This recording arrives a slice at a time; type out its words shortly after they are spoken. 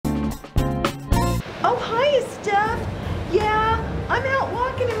Oh, hiya, Steph. Yeah, I'm out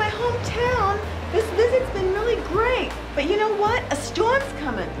walking in my hometown. This visit's been really great. But you know what? A storm's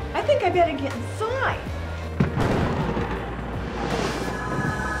coming. I think I better get inside.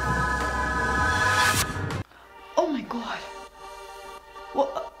 Oh my God.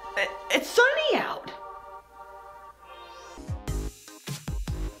 Well, it's sunny out.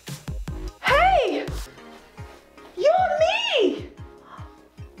 Hey! You're me!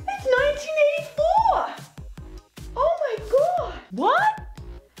 It's 1984! Oh my God! What?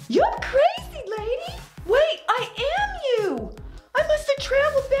 You're crazy, lady! Wait, I am you! I must have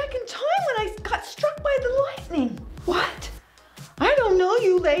traveled back in time when I got struck by the lightning. What? I don't know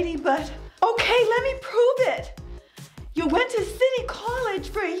you, lady, but okay, let me prove it. You went to City College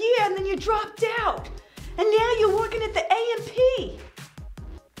for a year and then you dropped out. And now you're working at the A&P.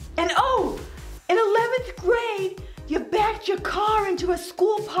 And oh, in 11th grade, you backed your car into a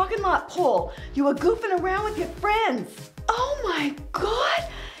school parking lot pole. You were goofing around with your friends. Oh my God,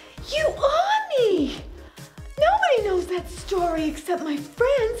 you are me. Nobody knows that story except my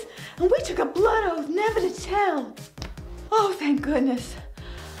friends, and we took a blood oath never to tell. Oh, thank goodness.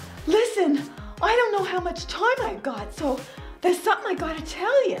 Listen, I don't know how much time I've got, so there's something I gotta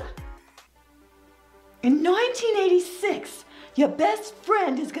tell you. In 1986, your best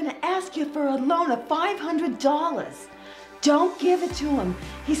friend is gonna ask you for a loan of $500. Don't give it to him.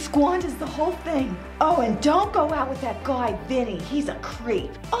 He squanders the whole thing. Oh, and don't go out with that guy, Vinny. He's a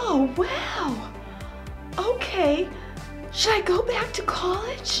creep. Oh, wow. Okay. Should I go back to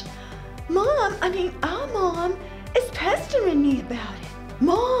college? Our mom is pestering me about it.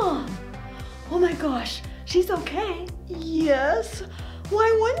 Mom! Oh my gosh, she's okay. Yes.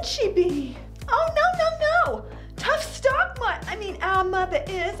 Why wouldn't she be? Oh, no. Tough stock, our mother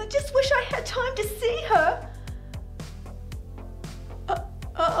is. I just wish I had time to see her.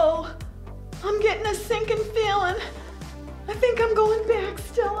 Uh-oh. I'm getting a sinking feeling. I think I'm going back,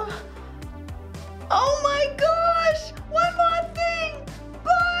 Stella. Oh my gosh! One more thing!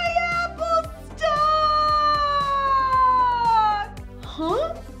 Buy Apple stock!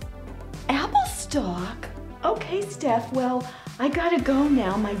 Huh? Apple stock? Okay, Steph, well, I gotta go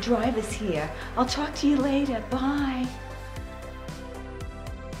now. My driver's here. I'll talk to you later. Bye.